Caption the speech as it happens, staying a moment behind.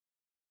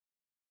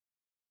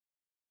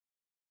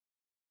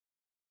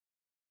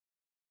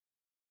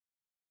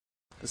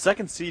The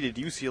second-seeded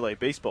UCLA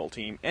baseball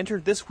team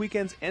entered this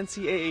weekend's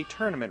NCAA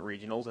tournament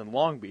regionals in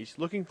Long Beach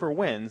looking for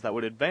wins that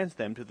would advance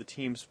them to the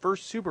team's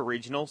first super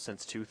regional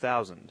since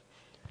 2000.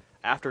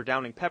 After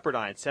downing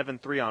Pepperdine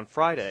 7-3 on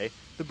Friday,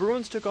 the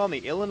Bruins took on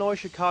the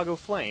Illinois-Chicago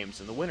Flames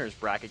in the winner's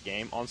bracket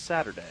game on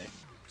Saturday.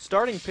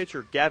 Starting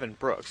pitcher Gavin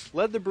Brooks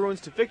led the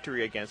Bruins to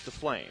victory against the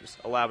Flames,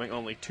 allowing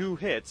only 2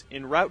 hits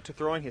en route to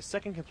throwing his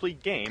second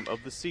complete game of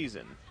the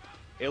season.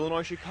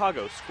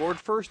 Illinois-Chicago scored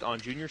first on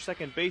junior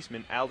second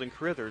baseman Alden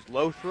Carruthers'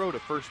 low throw to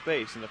first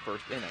base in the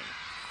first inning.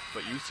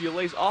 But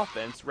UCLA's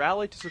offense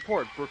rallied to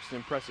support Brooks'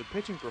 impressive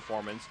pitching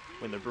performance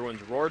when the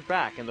Bruins roared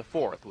back in the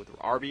fourth with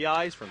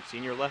RBIs from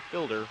senior left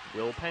fielder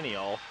Will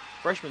Peniel,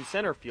 freshman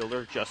center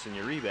fielder Justin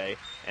Uribe,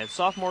 and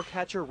sophomore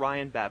catcher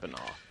Ryan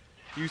Babinow.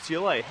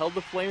 UCLA held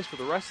the Flames for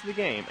the rest of the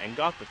game and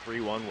got the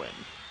 3-1 win.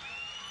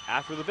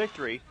 After the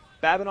victory,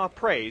 Babinow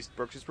praised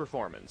Brooks'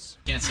 performance.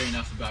 Can't say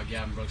enough about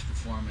Gavin Brooks'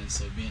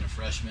 performance of being a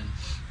freshman.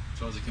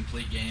 Throws a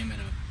complete game in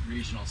a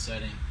regional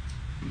setting.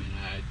 I mean,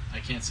 I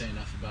can't say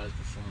enough about his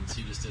performance.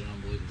 He just did an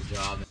unbelievable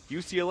job.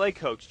 UCLA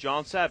coach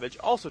John Savage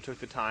also took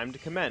the time to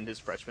commend his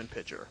freshman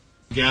pitcher.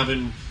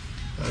 Gavin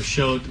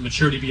showed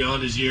maturity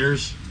beyond his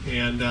years,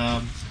 and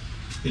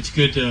it's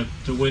good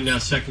to win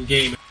that second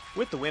game.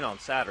 With the win on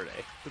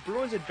Saturday, the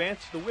Bruins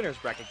advanced to the winner's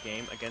bracket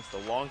game against the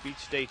Long Beach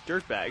State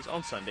Dirtbags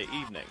on Sunday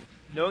evening,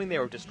 knowing they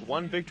were just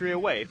one victory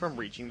away from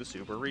reaching the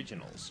Super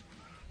Regionals.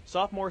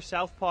 Sophomore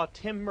southpaw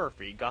Tim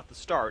Murphy got the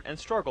start and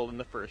struggled in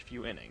the first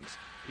few innings.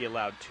 He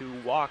allowed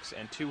 2 walks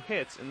and 2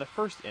 hits in the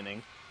first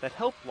inning that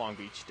helped Long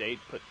Beach State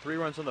put 3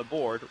 runs on the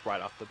board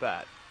right off the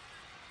bat.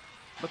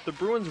 But the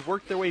Bruins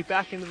worked their way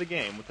back into the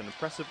game with an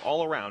impressive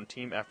all-around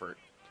team effort.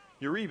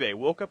 Uribe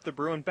woke up the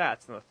Bruin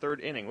bats in the third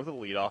inning with a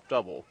leadoff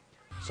double.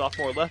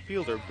 Sophomore left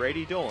fielder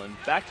Brady Dolan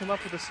backed him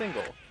up with a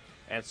single,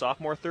 and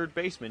sophomore third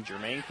baseman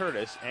Jermaine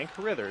Curtis and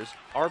Carruthers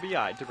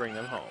RBI'd to bring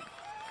them home.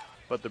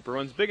 But the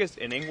Bruins' biggest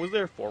inning was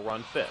their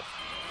 4-run fifth,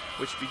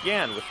 which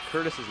began with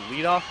Curtis'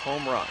 leadoff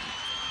home run,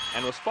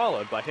 and was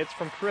followed by hits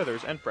from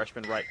Carruthers and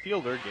freshman right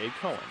fielder Gabe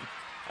Cohen,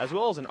 as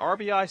well as an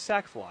RBI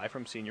sac fly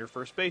from senior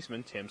first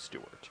baseman Tim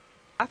Stewart.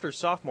 After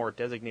sophomore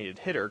designated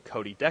hitter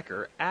Cody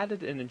Decker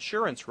added an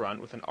insurance run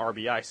with an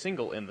RBI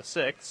single in the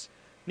 6th,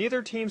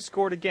 neither team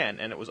scored again,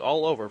 and it was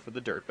all over for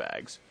the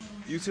Dirtbags.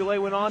 UCLA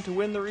went on to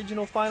win the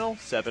regional final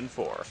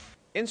 7-4.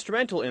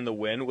 Instrumental in the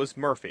win was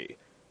Murphy,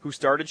 who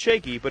started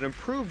shaky but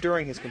improved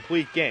during his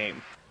complete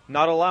game,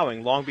 not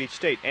allowing Long Beach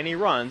State any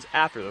runs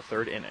after the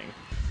third inning.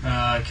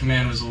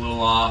 Command was a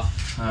little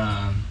off,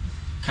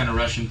 kind of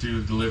rushing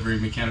through delivery,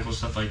 mechanical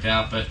stuff like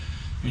that, but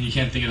I mean, you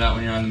can't think of that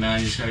when you're on the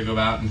mound. You just got to go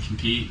out and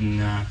compete,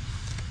 and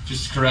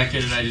just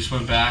corrected it. I just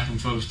went back and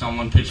focused on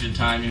one pitch at a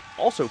time.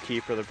 Also key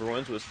for the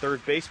Bruins was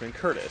third baseman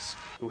Curtis,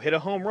 who hit a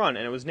home run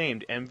and was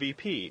named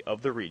MVP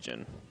of the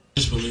region.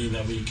 Just believe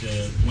that we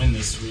could win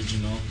this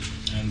regional,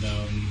 and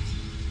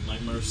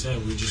like Murph said,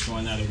 we're just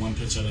going at it one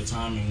pitch at a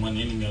time and one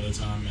inning at a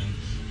time.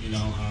 And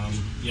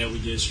yeah, we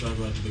did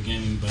struggle at the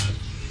beginning, but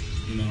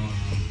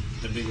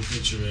the bigger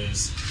picture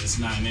is it's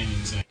 9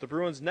 innings. The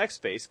Bruins next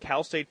face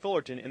Cal State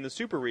Fullerton in the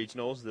Super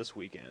Regionals this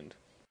weekend.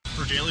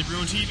 For Daily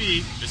Bruin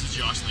TV, this is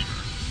Josh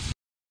Lieber.